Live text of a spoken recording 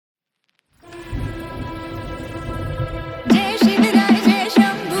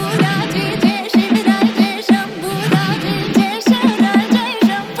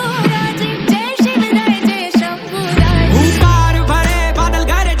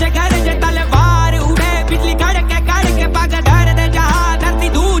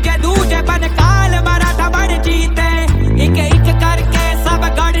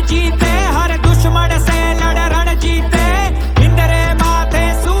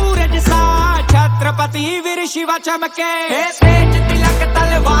छाती वीर शिवा चमके। हे तेज तिलक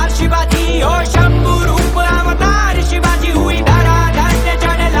तलवार शिवाजी हो शंभू रूप अवतार शिवाजी। हुई धरा धन्य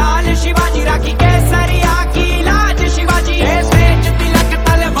जन लाल शिवाजी राखी केसरिया की लाज शिवाजी। हे तेज तिलक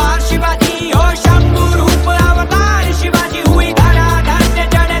तलवार शिवाजी हो शंभू रूप अवतार शिवाजी। हुई धरा धन्य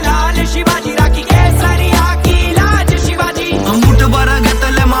जन लाल शिवाजी राखी केसरिया की लाज शिवाजी। मुठभर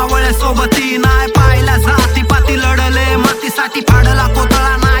घेतले मावळे सोबती नाय पाहिला जाती पाती लढले मातीसाठी फाडला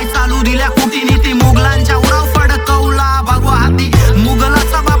कोतळा नाय चालू दिल्या कुटीनीती मुघलांच्या उराव फडकवला भगवा हाती।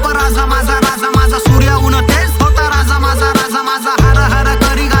 मुघलाचा बाप राजा माझा सूर्याहून तेच होता राजा माझा हर हर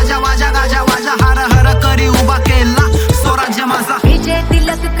करी गाजा वाजा हर हर करी उभा केला स्वराज्य माझा। विजय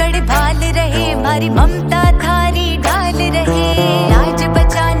तिलक कड़ भाल रहे मारी ममता थारी डाल रहे। लाज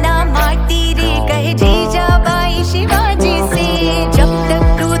बचाना माटी रे कहे जीजा बाई शिवाजी से। जब तक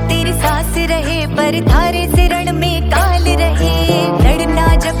तू तेरी सांस रहे पर थारे से रण में काल रहे। लड़ना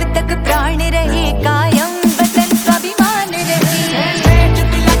जब तक प्राण रहे कायम वतन स्वाभिमान रहे। तेज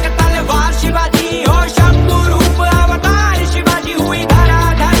तिलक तलवार शिवाजी हो शंभू रूप अवतार शिवाजी। हुई धरा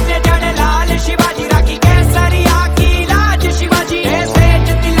धन्य जन लाल शिवाजी राखी केसरिया की लाज शिवाजी। हे तेज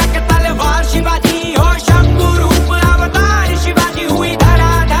तिलक तलवार शिवाजी हो शंभू रूप अवतार शिवाजी। हुई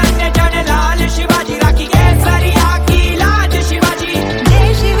धरा धन्य जन लाल शिवाजी राखी केसरिया की लाज शिवाजी।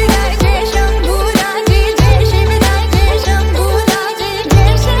 जय शिवराय जय शंभूराजे जय शिवराय जय शंभूराजे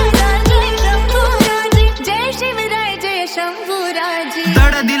जय शिवराय जय शंभूराजे जय शिवराय जय शंभूराजे।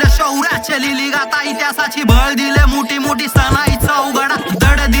 दड दिलं शौर्याचे लिली गाता इतिहासाची भळ दिले मोठी सणाईचा उघडा।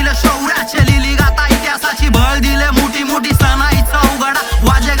 दड दिलं शौर्याचे लिली गाता इतिहासाची भळ दिले मोठी सणाईचा